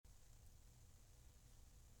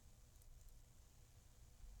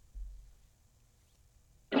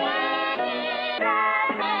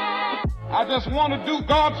just want to do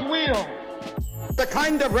God's will. The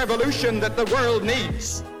kind of revolution that the world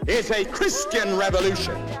needs is a Christian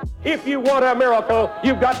revolution. If you want a miracle,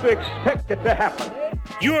 you've got to expect it to happen.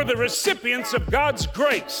 You are the recipients of God's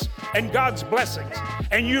grace and God's blessings,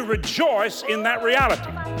 and you rejoice in that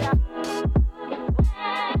reality.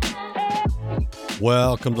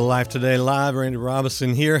 Welcome to Life Today Live. Randy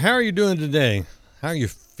Robinson here. How are you doing today? How are you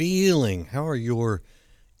feeling? How are your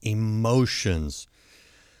emotions?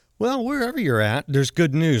 Well, wherever you're at, there's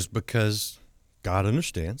good news because God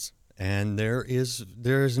understands, and there is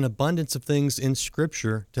an abundance of things in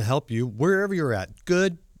Scripture to help you wherever you're at.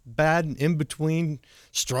 Good, bad, in between,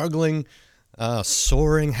 struggling,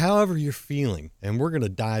 soaring, however you're feeling. And we're going to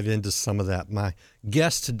dive into some of that. My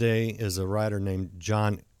guest today is a writer named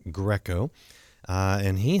John Greco.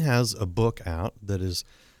 And he has a book out that is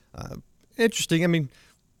interesting. I mean,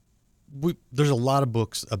 there's a lot of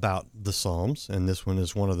books about the Psalms, and this one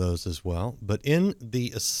is one of those as well. But in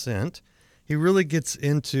the Ascent, he really gets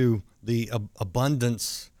into the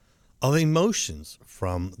abundance of emotions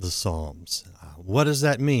from the Psalms. What does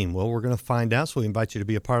that mean? Well, we're going to find out, so we invite you to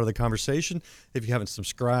be a part of the conversation. If you haven't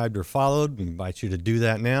subscribed or followed, we invite you to do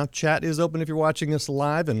that now. Chat is open if you're watching us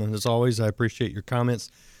live, and as always, I appreciate your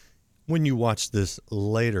comments when you watch this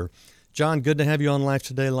later. John, good to have you on Life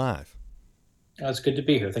Today Live. It's good to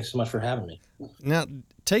be here. Thanks so much for having me. Now,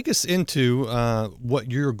 take us into what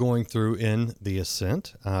you're going through in the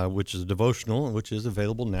Ascent, which is a devotional, which is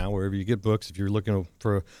available now wherever you get books. If you're looking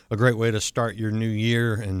for a great way to start your new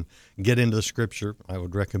year and get into the Scripture, I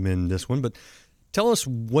would recommend this one. But tell us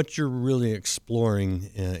what you're really exploring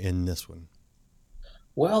in this one.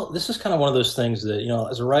 Well, this is kind of one of those things that,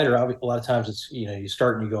 as a writer, a lot of times it's, you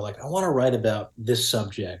start and you go like, I want to write about this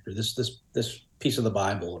subject or this piece of the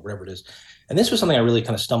Bible or whatever it is. And this was something I really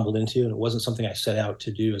kind of stumbled into, and it wasn't something I set out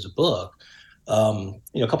to do as a book. A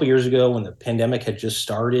couple of years ago when the pandemic had just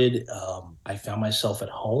started, I found myself at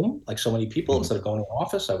home, like so many people. Instead of going to the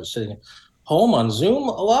office, I was sitting at home on Zoom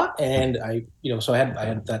a lot. And so I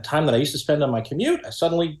had that time that I used to spend on my commute, I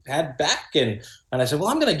suddenly had back. And I said, well,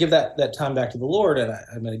 I'm going to give that time back to the Lord. And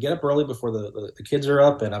I'm going to get up early before the kids are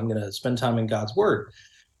up, and I'm going to spend time in God's Word.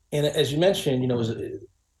 And as you mentioned, it was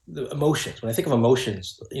the emotions. When I think of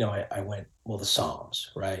emotions, I went, well, the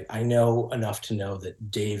Psalms, right? I know enough to know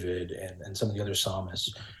that David and some of the other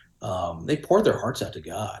psalmists, they poured their hearts out to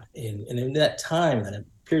God. And in that time, that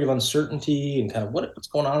period of uncertainty and kind of what's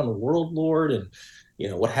going on in the world, Lord, and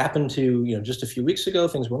what happened to just a few weeks ago,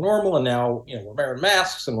 things were normal, and now we're wearing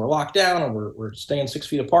masks and we're locked down and we're staying 6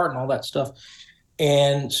 feet apart and all that stuff.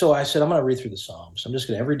 And so I said, I'm going to read through the Psalms. I'm just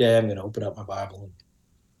going to every day I'm going to open up my Bible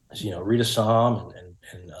and read a psalm and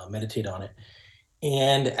meditate on it.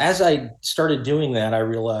 And as I started doing that, I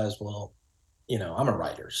realized, well, I'm a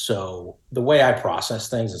writer. So the way I process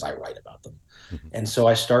things is I write about them. Mm-hmm. And so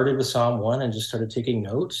I started with Psalm 1 and just started taking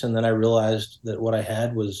notes. And then I realized that what I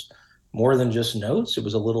had was more than just notes. It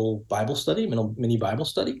was a little Bible study, mini Bible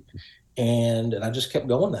study. And I just kept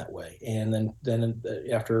going that way. And then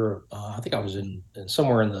after, I think I was in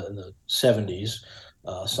somewhere in the 70s,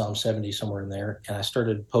 Psalm 70, somewhere in there. And I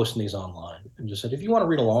started posting these online and just said, if you want to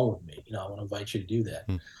read along with me, I want to invite you to do that.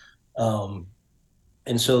 Mm-hmm.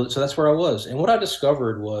 And so that's where I was. And what I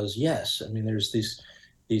discovered was, yes, I mean, there's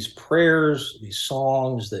these prayers, these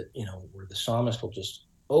songs that, where the psalmist will just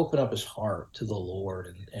open up his heart to the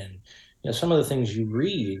Lord. And some of the things you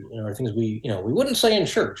read, are things we wouldn't say in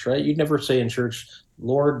church, right? You'd never say in church,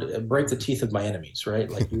 Lord, break the teeth of my enemies, right?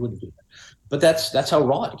 Like you wouldn't do that. But that's how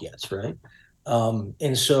raw it gets, right?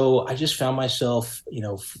 And so I just found myself,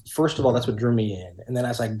 first of all, that's what drew me in. And then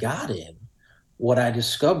as I got in, what I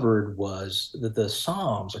discovered was that the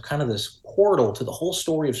Psalms are kind of this portal to the whole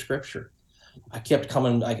story of Scripture. I kept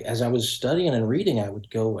coming, as I was studying and reading,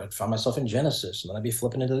 I'd find myself in Genesis, and then I'd be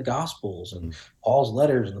flipping into the Gospels and Paul's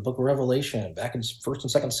letters and the book of Revelation and back in 1st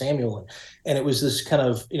and 2nd Samuel. And it was this kind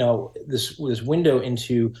of, this window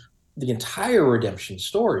into the entire redemption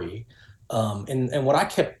story. And what I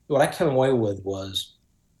kept away with was,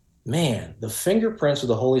 man, the fingerprints of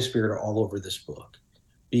the Holy Spirit are all over this book,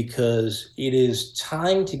 because it is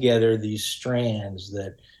tying together these strands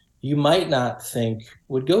that you might not think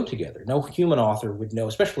would go together. No human author would know,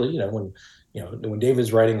 especially, when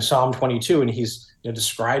David's writing Psalm 22 and he's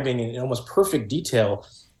describing in almost perfect detail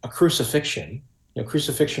a crucifixion.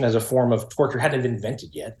 Crucifixion as a form of torture hadn't been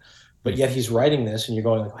invented yet, but yet he's writing this and you're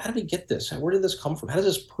going like, how did he get this? Where did this come from? How does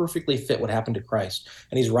this perfectly fit what happened to Christ?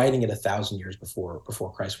 And he's writing it 1,000 years before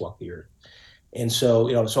Christ walked the earth. And so,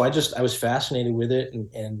 I was fascinated with it,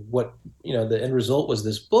 and what, the end result was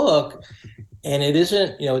this book. And it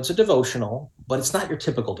isn't, it's a devotional, but it's not your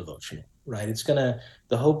typical devotional, right?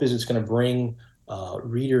 The hope is it's going to bring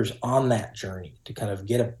readers on that journey to kind of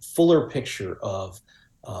get a fuller picture of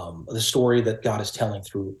the story that God is telling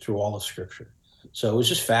through all of Scripture. So it was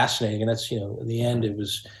just fascinating, and that's, in the end, it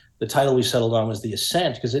was the title we settled on was the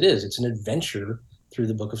Ascent, because it's an adventure through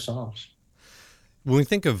the book of Psalms. When we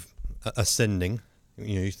think of ascending,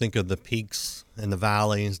 you think of the peaks and the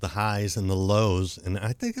valleys, the highs and the lows, and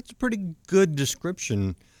I think it's a pretty good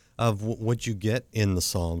description of what you get in the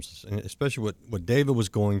Psalms, and especially what David was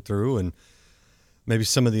going through, and maybe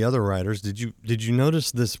some of the other writers. Did you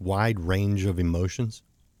notice this wide range of emotions?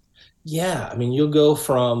 Yeah, I mean, you'll go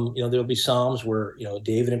from, there'll be Psalms where,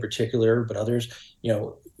 David in particular, but others,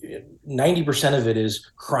 90% of it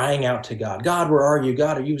is crying out to God. God, where are you?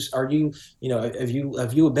 God, have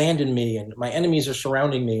you abandoned me? And my enemies are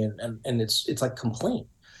surrounding me. And it's like complaint.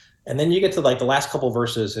 And then you get to like the last couple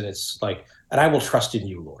verses and it's like, and I will trust in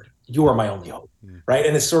you, Lord. You are my only hope. Right.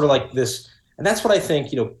 And it's sort of like this. And that's what I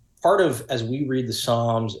think, part of, as we read the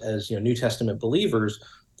Psalms as, New Testament believers,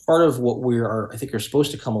 part of what I think are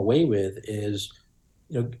supposed to come away with is,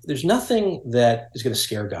 there's nothing that is going to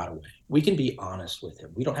scare God away. We can be honest with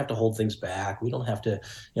him. We don't have to hold things back. We don't have to,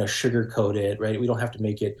 sugarcoat it, right? We don't have to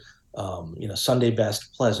make it, Sunday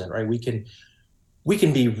best pleasant, right? We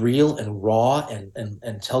can be real and raw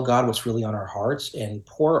and tell God what's really on our hearts and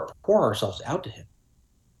pour ourselves out to him.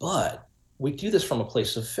 But we do this from a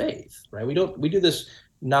place of faith, right? We do this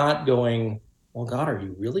not going, well, God, are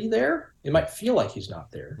you really there? It might feel like he's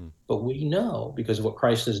not there, but we know because of what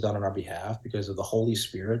Christ has done on our behalf, because of the Holy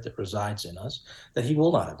Spirit that resides in us, that he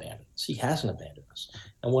will not abandon us. He hasn't abandoned us.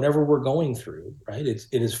 And whatever we're going through, right, it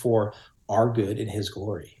is for our good and his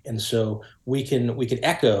glory. And so we can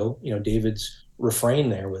echo, David's refrain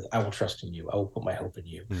there with, I will trust in you. I will put my hope in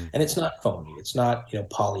you. And it's not phony. It's not,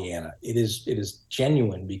 Pollyanna. It is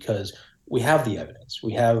genuine because we have the evidence.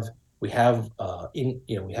 We have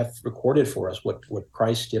recorded for us what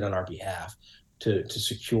Christ did on our behalf to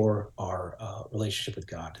secure our relationship with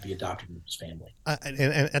God, to be adopted into his family.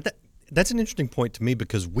 That's an interesting point to me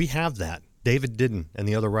because we have that. David didn't, and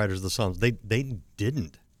the other writers of the Psalms, they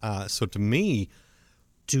didn't. So to me,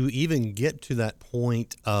 to even get to that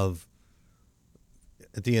point of,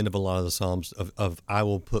 at the end of a lot of the Psalms, of I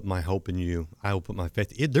will put my hope in you, I will put my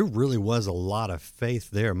faith, there really was a lot of faith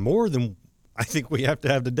there, more than I think we have to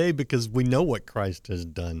have today because we know what Christ has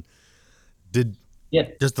done.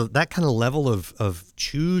 Does that kind of level of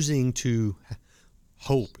choosing to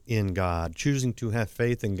hope in God, choosing to have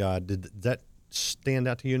faith in God, did that stand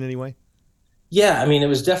out to you in any way? Yeah, I mean, it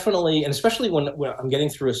was definitely, and especially when I'm getting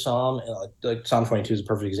through a psalm, like Psalm 22 is a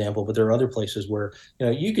perfect example, but there are other places where,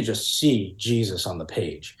 you could just see Jesus on the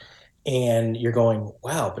page and you're going,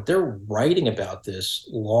 wow, but they're writing about this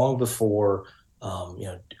long before,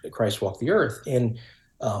 Christ walked the earth. And,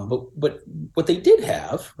 but what they did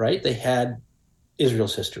have, right, they had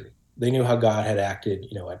Israel's history. They knew how God had acted,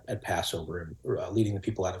 at Passover and leading the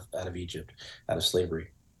people out of Egypt, out of slavery.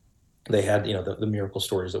 They had, the miracle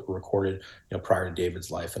stories that were recorded, prior to David's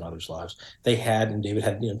life and others' lives. And David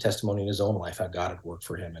had, testimony in his own life, how God had worked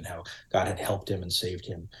for him and how God had helped him and saved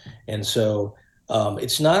him. And so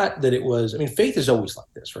it's not that it was, faith is always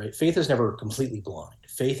like this, right? Faith is never completely blind.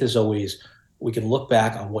 Faith is always, we can look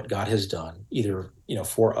back on what God has done, either,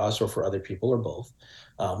 for us or for other people or both.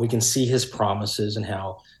 We can see his promises and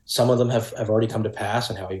how some of them have already come to pass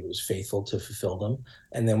and how he was faithful to fulfill them.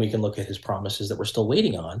 And then we can look at his promises that we're still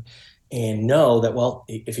waiting on and know that, well,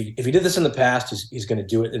 if he did this in the past, he's going to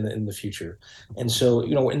do it in the future. And so,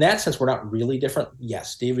 in that sense, we're not really different.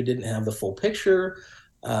 Yes, David didn't have the full picture.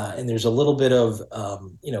 And there's a little bit of, I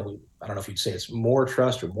don't know if you'd say it's more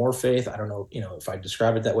trust or more faith. I don't know, if I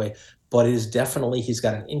describe it that way, but it is definitely, he's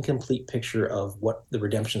got an incomplete picture of what the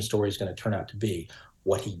redemption story is going to turn out to be.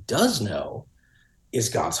 What he does know is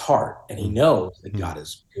God's heart, and he knows that God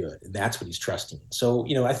is good, and that's what he's trusting in. So,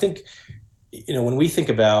 I think, when we think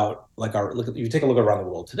about you take a look around the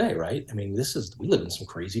world today, right? We live in some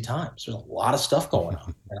crazy times. There's a lot of stuff going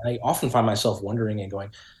on. And I often find myself wondering and going,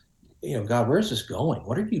 God, where is this going?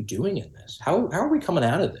 What are you doing in this? How are we coming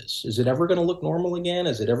out of this? Is it ever going to look normal again?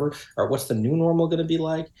 Or what's the new normal going to be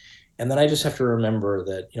like? And then I just have to remember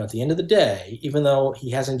that, at the end of the day, even though he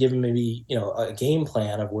hasn't given me, a game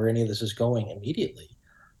plan of where any of this is going immediately,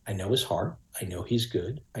 I know his heart. I know he's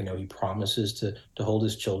good. I know he promises to hold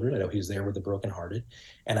his children. I know he's there with the brokenhearted.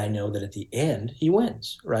 And I know that at the end, he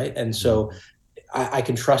wins, right? And so I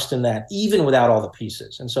can trust in that even without all the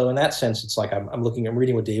pieces. And so in that sense, it's like I'm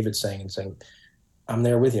reading what David's saying and saying, I'm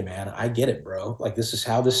there with you, man. I get it, bro. Like this is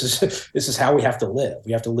how we have to live.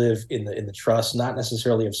 We have to live in the trust, not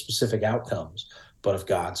necessarily of specific outcomes, but of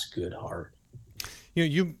God's good heart.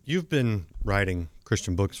 You've been writing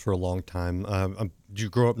Christian books for a long time. Did you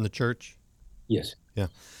grow up in the church? Yes. Yeah.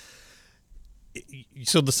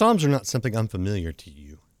 So the Psalms are not something unfamiliar to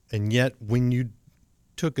you, and yet when you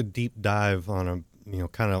took a deep dive on a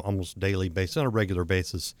kind of almost daily basis, on a regular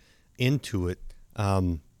basis, into it,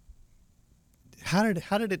 how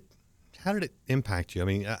did it impact you? I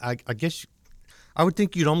mean, I guess I would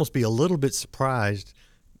think you'd almost be a little bit surprised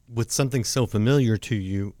with something so familiar to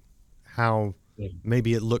you, how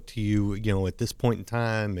maybe it looked to you, at this point in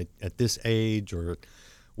time, at this age, or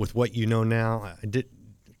with what you know now.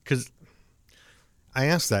 I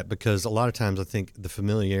ask that because a lot of times I think the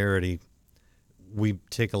familiarity, we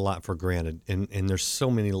take a lot for granted, and there's so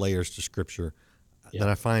many layers to Scripture that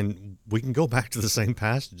I find we can go back to the same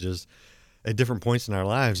passages at different points in our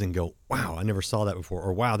lives and go, wow, I never saw that before,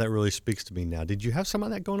 or wow, that really speaks to me now. Did you have some of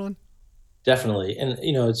that going on? Definitely. And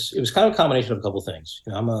it was kind of a combination of a couple of things.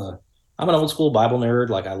 I'm an old school Bible nerd.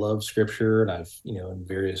 Like, I love Scripture, and I've, in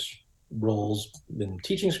various roles been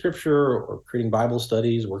teaching Scripture or creating Bible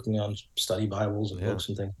studies, working on study Bibles and books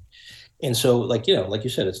and things. And so, like you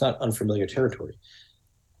said, it's not unfamiliar territory.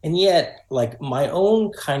 And yet, like, my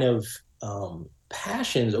own kind of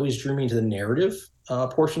passions always drew me into the narrative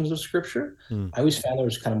portions of Scripture. I always found there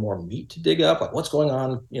was kind of more meat to dig up, like what's going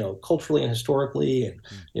on, culturally and historically, and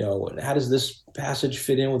and how does this passage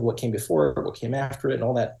fit in with what came before it, what came after it, and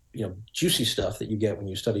all that juicy stuff that you get when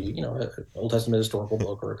you study an Old Testament historical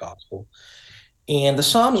book or a gospel. And the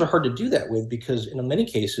Psalms are hard to do that with because in many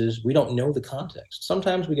cases we don't know the context.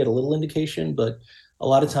 Sometimes we get a little indication, but a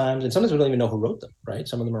lot of times, and sometimes we don't even know who wrote them, right?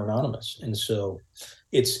 Some of them are anonymous. And so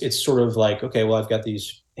it's sort of like, okay, well, I've got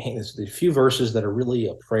these few verses that are really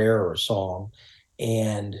a prayer or a song,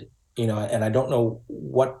 and and I don't know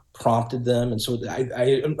what prompted them, and so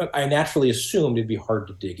I naturally assumed it'd be hard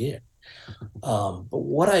to dig in. But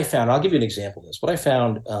what I found, I'll give you an example of this. What I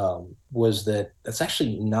found was that that's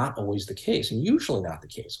actually not always the case, and usually not the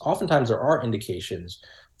case. Oftentimes there are indications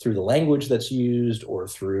through the language that's used or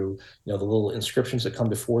through the little inscriptions that come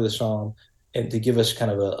before the psalm, and to give us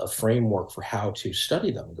kind of a framework for how to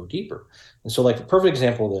study them and go deeper. And so, like, the perfect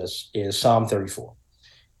example of this is Psalm 34.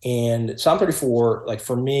 And Psalm 34, like,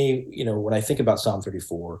 for me, when I think about Psalm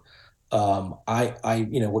 34,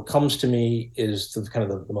 what comes to me is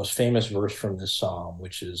the most famous verse from this psalm,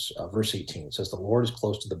 which is verse 18. It says, "The Lord is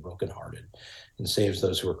close to the brokenhearted and saves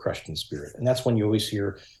those who are crushed in spirit." And that's when you always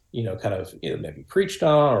hear, maybe preached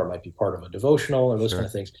on, or it might be part of a devotional or those kind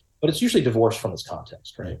of things. But it's usually divorced from its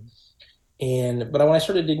context, right? But when I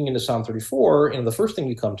started digging into Psalm 34, the first thing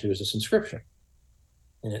you come to is this inscription.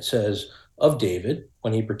 And it says, "Of David,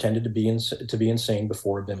 when he pretended to be insane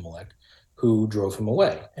before Abimelech, who drove him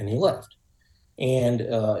away, and he left." And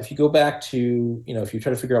if you go back to, if you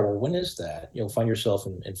try to figure out, well, when is that, you'll find yourself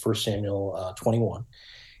in 1 Samuel 21.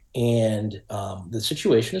 And the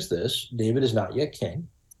situation is this: David is not yet king.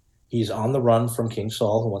 He's on the run from King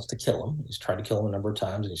Saul, who wants to kill him. He's tried to kill him a number of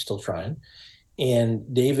times, and he's still trying.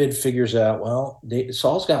 And David figures out, well,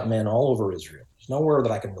 Saul's got men all over Israel. There's nowhere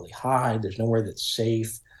that I can really hide. There's nowhere that's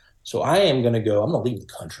safe. So I'm going to leave the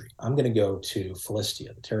country. I'm going to go to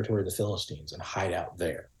Philistia, the territory of the Philistines, and hide out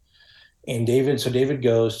there. And David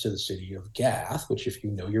goes to the city of Gath, which, if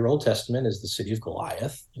you know your Old Testament, is the city of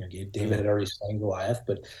Goliath. David had already slain Goliath,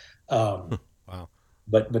 but wow.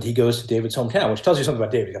 But he goes to David's hometown, which tells you something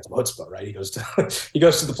about David. He got some chutzpah, right? He goes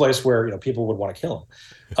to the place where people would want to kill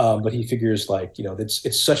him. But he figures, like,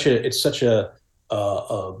 it's such a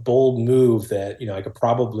bold move that I could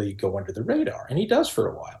probably go under the radar, and he does for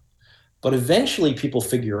a while. But eventually people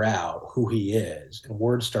figure out who he is, and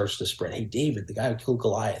word starts to spread. Hey, David, the guy who killed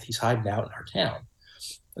Goliath, he's hiding out in our town.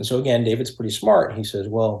 And so again, David's pretty smart. He says,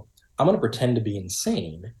 well, I'm going to pretend to be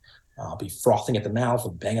insane. I'll be frothing at the mouth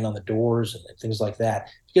and banging on the doors and things like that,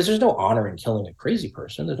 because there's no honor in killing a crazy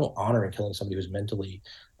person. There's no honor in killing somebody who's mentally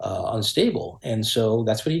unstable. And so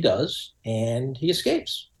that's what he does, and he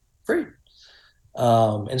escapes free.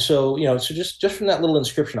 And so, so just from that little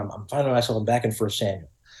inscription, I'm finding myself back in 1 Samuel.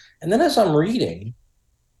 And then as I'm reading,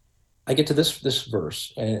 I get to this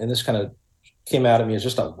verse, and this kind of came out of me as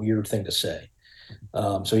just a weird thing to say.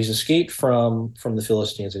 So he's escaped from the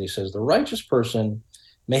Philistines, and he says, "The righteous person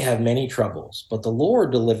may have many troubles, but the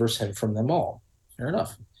Lord delivers him from them all." Fair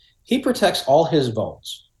enough. "He protects all his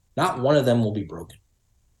bones. Not one of them will be broken."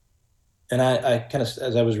 And I kind of,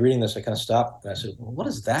 as I was reading this, I kind of stopped and I said, well, what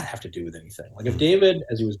does that have to do with anything? Like, if David,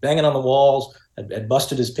 as he was banging on the walls, had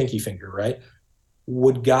busted his pinky finger, right?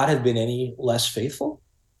 Would God have been any less faithful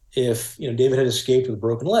if David had escaped with a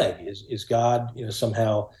broken leg? Is God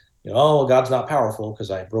somehow oh, God's not powerful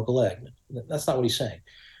because I broke a leg? That's not what he's saying.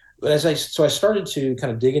 But so I started to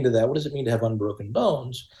kind of dig into that. What does it mean to have unbroken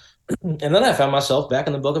bones? And then I found myself back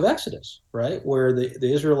in the book of Exodus, right, where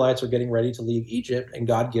the Israelites are getting ready to leave Egypt, and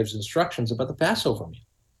God gives instructions about the Passover meal.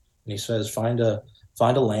 And he says, find a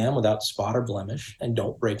lamb without spot or blemish, and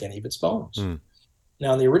don't break any of its bones.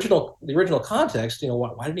 Now, in the original context,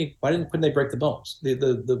 couldn't they break the bones?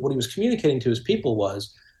 What he was communicating to his people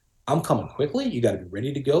was, I'm coming quickly. You got to be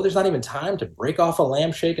ready to go. There's not even time to break off a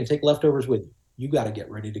lamb shake and take leftovers with you. You got to get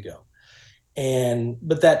ready to go.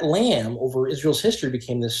 But that lamb over Israel's history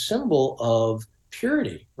became this symbol of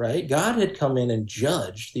purity, right? God had come in and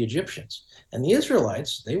judged the Egyptians, and the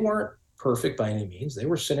Israelites, they weren't perfect by any means. They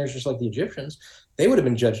were sinners just like the Egyptians. They would have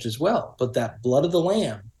been judged as well. But that blood of the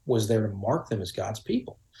lamb was there to mark them as God's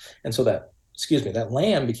people. And so that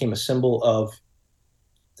lamb became a symbol of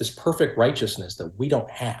this perfect righteousness that we don't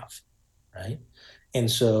have, right? And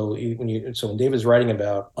so when David's writing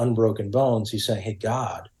about unbroken bones, he's saying, hey,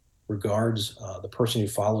 God regards the person who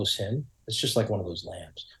follows him. It's just like one of those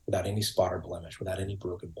lambs, without any spot or blemish, without any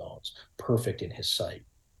broken bones, perfect in his sight.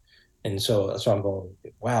 And so I'm going,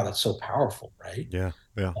 wow, that's so powerful, right? Yeah.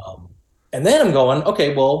 And then I'm going,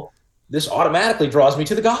 okay, well, this automatically draws me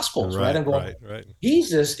to the Gospels, right? I'm going, right.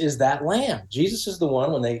 Jesus is that lamb. Jesus is the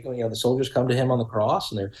one when the soldiers come to him on the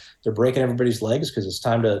cross, and they're breaking everybody's legs because it's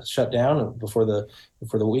time to shut down before the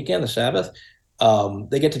weekend, the Sabbath.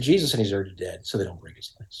 They get to Jesus, and he's already dead, so they don't break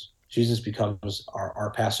his legs. Jesus becomes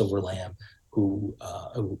our Passover lamb,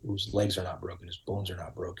 whose legs are not broken, his bones are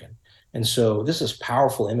not broken. And so this is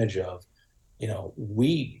powerful image of,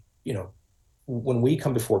 when we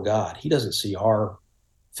come before God, he doesn't see our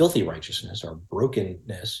filthy righteousness, our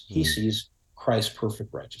brokenness. He sees Christ's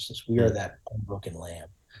perfect righteousness. We are that unbroken lamb.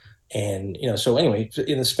 And, so anyway,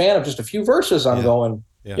 in the span of just a few verses, I'm going,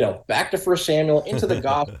 back to 1 Samuel, into the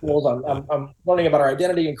Gospels. I'm learning about our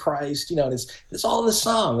identity in Christ, and it's all in the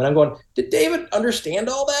Psalm. And I'm going, did David understand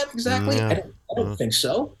all that exactly? Yeah. I don't think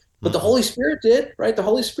so. But the Holy Spirit did, right? The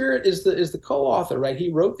Holy Spirit is the co-author, right?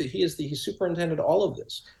 He wrote that he superintended all of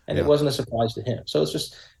this, and it wasn't a surprise to him. So it's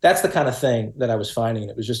just, that's the kind of thing that I was finding.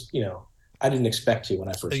 And it was just, I didn't expect to when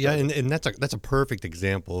I first started. Yeah, and that's a perfect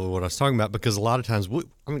example of what I was talking about, because a lot of times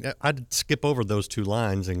I'd skip over those two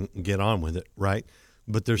lines and get on with it, right?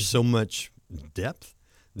 But there's so much depth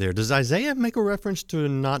there. Does Isaiah make a reference to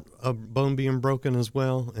not a bone being broken as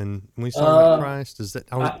well? And when we talk about Christ, is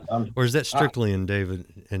that or is that strictly in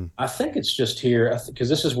David? And I think it's just here,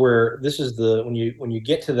 because when you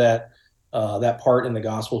get to that part in the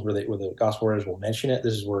Gospels where the Gospel writers will mention it.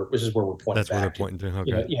 This is where we're pointing. That's back where they're pointing to.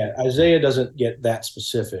 Okay. Isaiah doesn't get that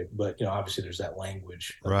specific, but obviously there's that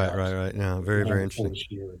language. Right. Now, very interesting.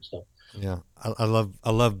 Yeah, I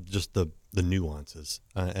love just the nuances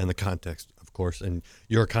and the context, of course. And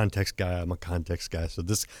you're a context guy. I'm a context guy. So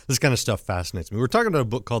this kind of stuff fascinates me. We're talking about a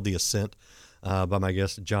book called The Ascent by my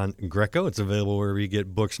guest John Greco. It's available wherever you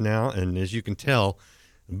get books now, and as you can tell,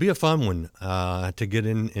 it'll be a fun one to get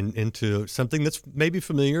into something that's maybe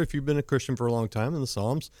familiar if you've been a Christian for a long time in the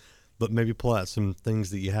Psalms, but maybe pull out some things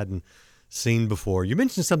that you hadn't seen before. You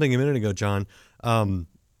mentioned something a minute ago, John.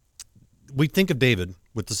 We think of David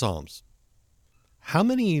with the Psalms. How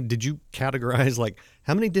many did you categorize? Like,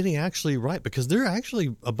 how many did he actually write? Because there are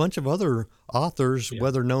actually a bunch of other authors,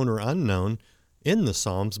 whether known or unknown, in the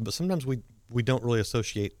Psalms, but sometimes we don't really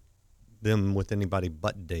associate them with anybody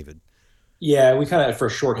but David. Yeah, we kind of, for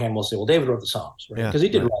shorthand, we'll say, well, David wrote the Psalms, right? Because he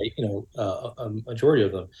did write, a majority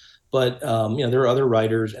of them. But, there are other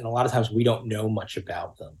writers, and a lot of times we don't know much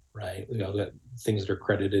about them, right? We got things that are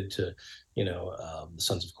credited to, the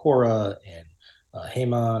sons of Korah and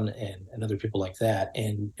Haman and other people like that.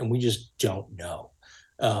 And we just don't know.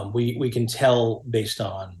 We can tell based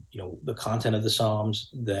on, the content of the Psalms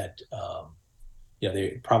that,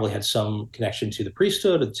 they probably had some connection to the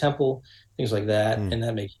priesthood, or the temple, things like that. And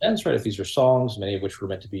that makes sense, right? If these are songs, many of which were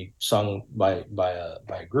meant to be sung by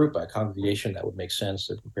a group, by a congregation, that would make sense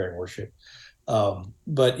to preparing worship.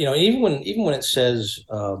 But, even when it says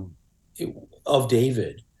of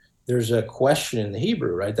David, there's a question in the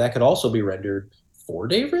Hebrew, right? That could also be rendered for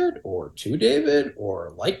David, or to David,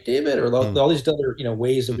 or like David, or all these other,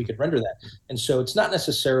 ways that we could render that. And so it's not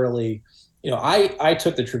necessarily, I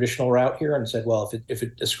took the traditional route here and said, well, if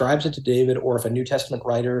it ascribes it to David, or if a New Testament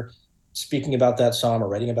writer speaking about that psalm or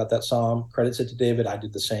writing about that psalm credits it to David, I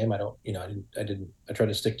did the same. I tried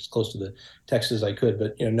to stick as close to the text as I could,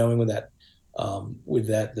 but knowing that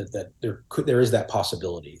there is that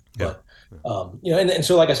possibility. But and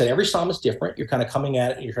so, like I said, every psalm is different. You're kind of coming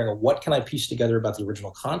at it and you're trying to, what can I piece together about the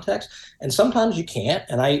original context? And sometimes you can't.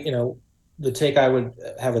 And the take I would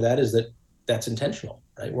have with that is that that's intentional,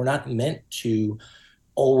 right? We're not meant to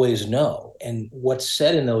always know. And what's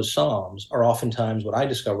said in those Psalms are oftentimes what I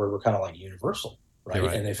discovered were kind of like universal, You're right?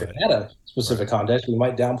 right, And if it right, had a specific right. context, we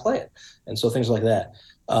might downplay it. And so things like that.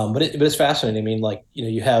 But it's fascinating. I mean, like,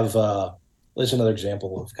 you have, there's another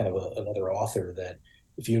example of kind of another author that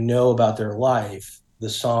if you know about their life, the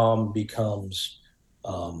Psalm becomes,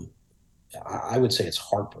 um, I would say it's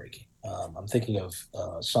heartbreaking. I'm thinking of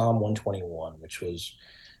Psalm 121, which was,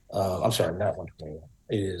 I'm sorry, not 121.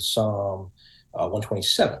 It is Psalm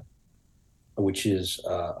 127, which is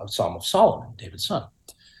a Psalm of Solomon, David's son.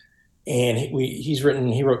 And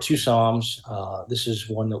he wrote two Psalms. This is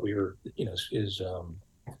one that we were, is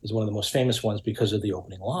one of the most famous ones because of the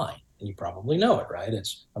opening line. And you probably know it, right?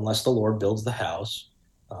 It's unless the Lord builds the house,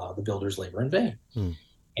 the builders labor in vain. Hmm.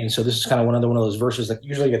 And so this is kind of one of those verses that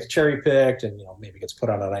usually gets cherry picked and maybe gets put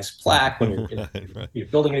on a nice plaque when you're, Right, right. you're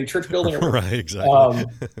building a new church building or whatever. Right, exactly.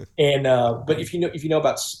 But if you know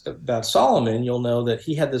about Solomon, you'll know that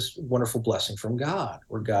he had this wonderful blessing from God,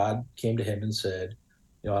 where God came to him and said,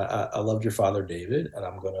 I loved your father David, and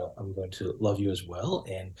I'm going to love you as well,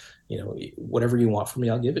 and whatever you want from me,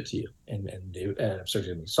 I'll give it to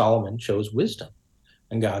you. Solomon chose wisdom.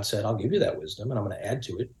 And God said, I'll give you that wisdom and I'm going to add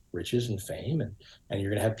to it riches and fame and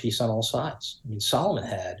you're going to have peace on all sides. I mean, Solomon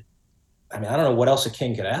had, I mean, I don't know what else a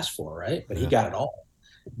king could ask for, right? But he got it all.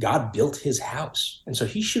 God built his house. And so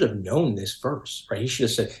he should have known this verse, right? He should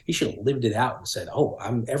have lived it out and said, oh,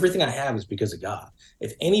 everything I have is because of God.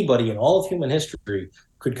 If anybody in all of human history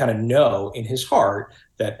could kind of know in his heart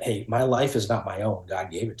that, hey, my life is not my own,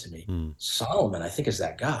 God gave it to me. Solomon, I think, is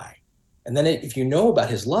that guy. And then if you know about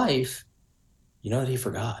his life, you know that he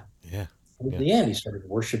forgot. Yeah. At the end, he started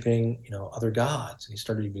worshiping, other gods. He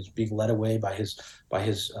was being led away by his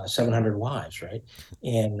 700 wives, right?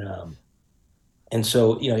 And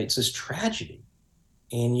so it's this tragedy,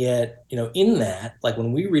 and yet in that, like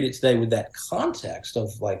when we read it today with that context of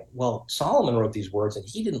like, well, Solomon wrote these words and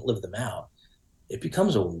he didn't live them out. It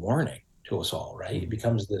becomes a warning to us all, right? It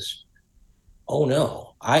becomes this, oh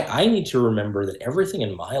no, I need to remember that everything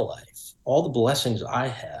in my life, all the blessings I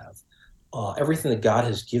have, everything that God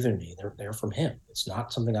has given me, they're from Him. It's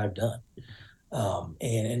not something I've done,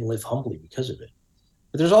 and live humbly because of it.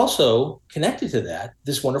 But there's also connected to that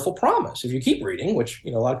this wonderful promise. If you keep reading, which a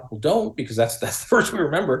lot of people don't, because that's the verse we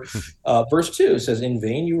remember. Verse 2 says, "In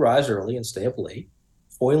vain you rise early and stay up late,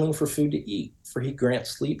 toiling for food to eat, for He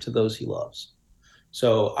grants sleep to those He loves."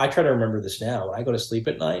 So I try to remember this now. When I go to sleep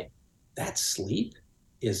at night, that sleep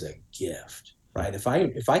is a gift, right? If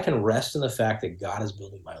I can rest in the fact that God is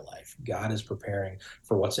building my life, God is preparing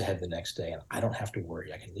for what's ahead the next day, and I don't have to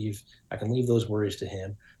worry. I can leave those worries to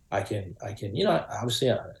Him. I can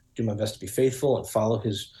obviously I do my best to be faithful and follow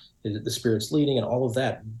the Spirit's leading and all of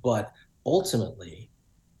that. But ultimately,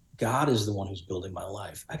 God is the one who's building my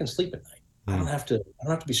life. I can sleep at night. I don't have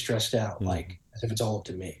to be stressed out like as if it's all up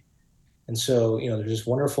to me. And so, there's this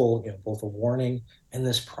wonderful, both a warning and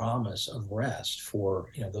this promise of rest for,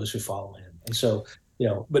 those who follow Him. And so,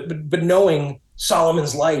 but knowing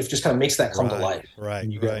Solomon's life just kind of makes that come to life. Right,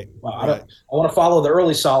 and you right, go, wow, right. I want to follow the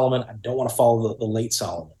early Solomon. I don't want to follow the late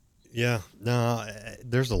Solomon. Yeah, no,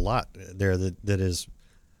 there's a lot there that is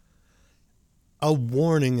a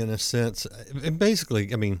warning in a sense. And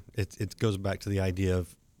basically, I mean, it goes back to the idea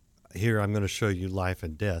of, here, I'm going to show you life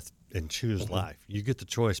and death and choose life. You get the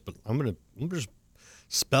choice, but I'm going to just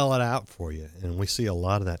spell it out for you. And we see a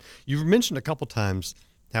lot of that. You've mentioned a couple times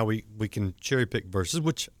how we can cherry pick verses,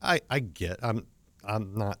 which I get. I'm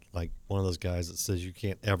not like one of those guys that says you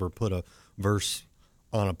can't ever put a verse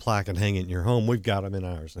on a plaque and hang it in your home. We've got them in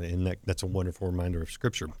ours, and that's a wonderful reminder of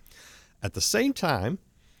Scripture. At the same time,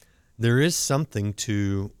 there is something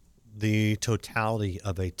to the totality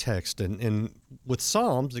of a text, and with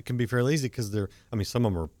Psalms, it can be fairly easy because some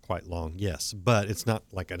of them are quite long, yes, but it's not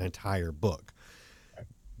like an entire book.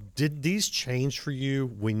 Did these change for you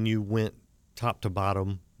when you went top to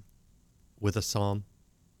bottom with a Psalm?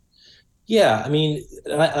 Yeah, I mean,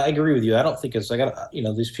 I agree with you. I don't think it's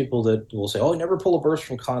these people that will say, "Oh, never pull a verse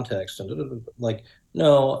from context," and like,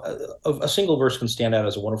 no, a single verse can stand out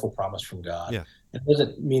as a wonderful promise from God. Yeah. It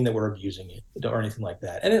doesn't mean that we're abusing it or anything like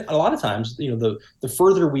that. And a lot of times, the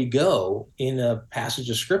further we go in a passage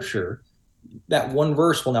of Scripture, that one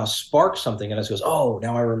verse will now spark something, and it goes, "Oh,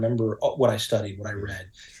 now I remember what I studied, what I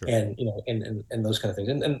read," Sure. and and those kind of things.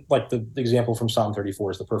 And like the example from Psalm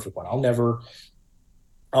 34 is the perfect one.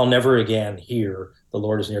 I'll never again hear the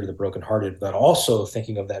Lord is near to the brokenhearted, but also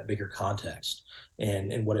thinking of that bigger context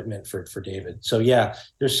and what it meant for David. So yeah,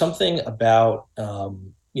 there's something about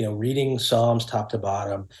reading Psalms top to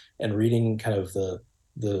bottom and reading kind of the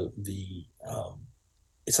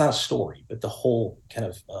it's not a story, but the whole kind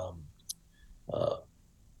of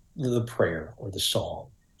the prayer or the psalm,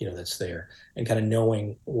 that's there, and kind of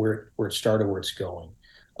knowing where it started, where it's going.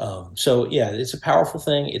 So yeah, it's a powerful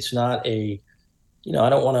thing. It's not a, I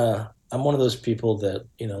don't want to. I'm one of those people that,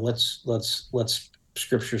 let's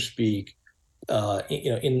Scripture speak,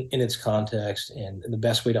 in its context, and the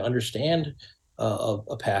best way to understand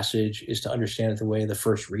a passage is to understand it the way the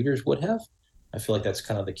first readers would have. I feel like that's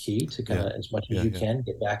kind of the key to kind of, as much as you can,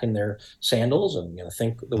 get back in their sandals and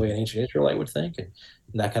think the way an ancient Israelite would think, and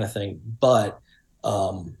that kind of thing. But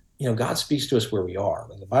God speaks to us where we are.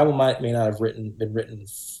 And the Bible may not have been written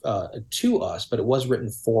to us, but it was written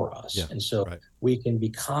for us, and so we can be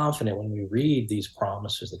confident when we read these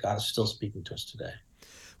promises that God is still speaking to us today.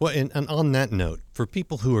 Well, and on that note, for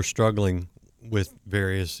people who are struggling with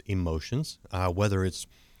various emotions, whether it's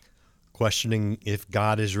questioning if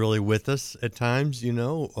God is really with us at times,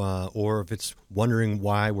 or if it's wondering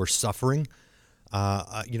why we're suffering,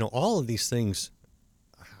 all of these things,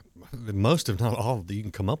 most if not all that you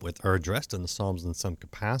can come up with, are addressed in the Psalms in some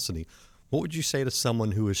capacity. What would you say to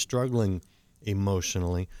someone who is struggling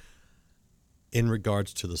emotionally in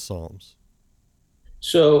regards to the Psalms?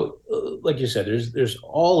 So, like you said, there's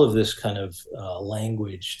all of this kind of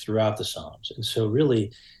language throughout the Psalms, and so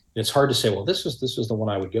really, it's hard to say, well, this is the one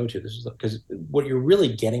I would go to. This is because what you're really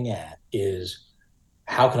getting at is,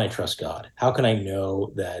 how can I trust God? How can I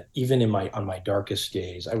know that even on my darkest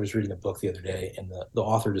days? I was reading a book the other day, and the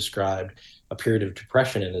author described a period of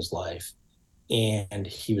depression in his life, and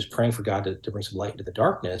he was praying for God to bring some light into the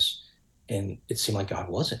darkness, and it seemed like God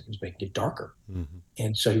wasn't. He was making it darker. Mm-hmm.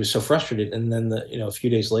 And so he was so frustrated. And then a few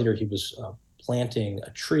days later, he was planting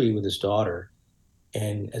a tree with his daughter.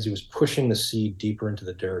 And as he was pushing the seed deeper into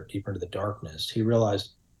the dirt, deeper into the darkness, he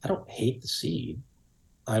realized, I don't hate the seed.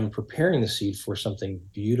 I'm preparing the seed for something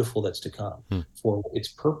beautiful that's to come, for its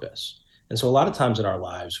purpose. And so a lot of times in our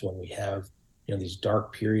lives, when we have, these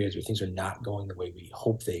dark periods where things are not going the way we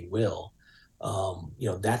hope they will,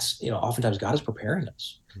 that's, oftentimes God is preparing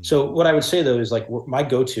us. So what I would say, though, is like, my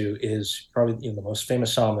go-to is probably, the most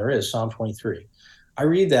famous Psalm there is, Psalm 23. I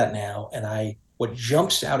read that now, and what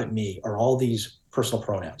jumps out at me are all these personal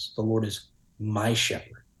pronouns. The Lord is my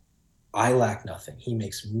shepherd. I lack nothing. He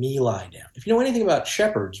makes me lie down. If you know anything about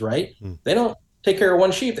shepherds, right? They don't take care of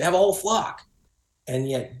one sheep. They have a whole flock. And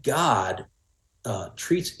yet God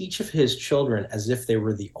treats each of his children as if they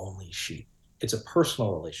were the only sheep. It's a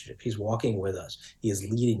personal relationship. He's walking with us. He is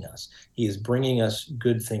leading us. He is bringing us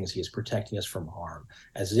good things. He is protecting us from harm,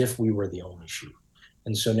 as if we were the only sheep.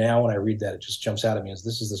 And so now when I read that, it just jumps out at me as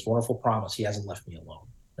this is this wonderful promise. He hasn't left me alone,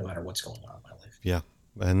 no matter what's going on in my life. Yeah,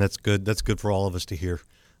 and that's good. That's good for all of us to hear,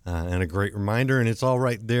 and a great reminder. And it's all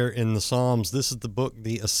right there in the Psalms. This is the book,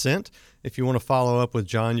 The Ascent. If you want to follow up with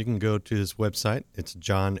John, you can go to his website. It's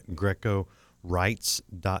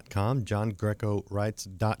johngrecowrites.com,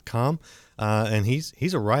 johngrecowrites.com. And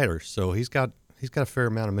he's a writer, so he's got a fair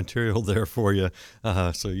amount of material there for you.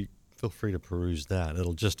 So you feel free to peruse that.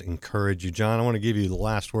 It'll just encourage you. John, I want to give you the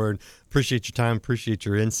last word. Appreciate your time, appreciate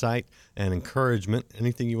your insight and encouragement.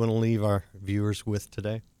 Anything you want to leave our viewers with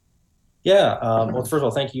today? Yeah. Well, first of all,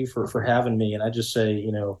 thank you for having me. And I just say,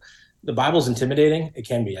 the Bible's intimidating. It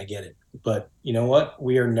can be, I get it. But you know what?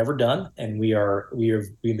 We are never done. And we've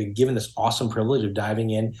been given this awesome privilege of diving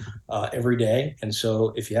in every day. And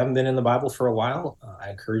so if you haven't been in the Bible for a while, I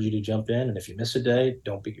encourage you to jump in. And if you miss a day,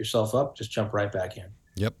 don't beat yourself up. Just jump right back in.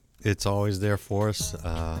 Yep. It's always there for us.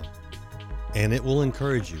 And it will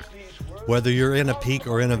encourage you. Whether you're in a peak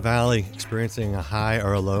or in a valley, experiencing a high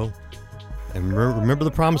or a low. And remember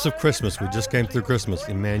the promise of Christmas. We just came through Christmas.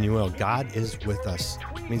 Emmanuel, God is with us.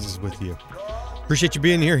 It means He's with you. Appreciate you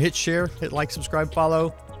being here. Hit share, hit like, subscribe,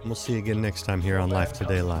 follow. And we'll see you again next time here on Life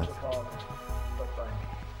Today Live.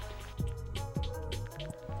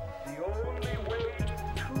 The only way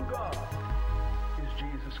to God is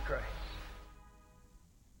Jesus Christ.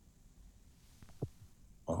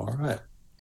 All right.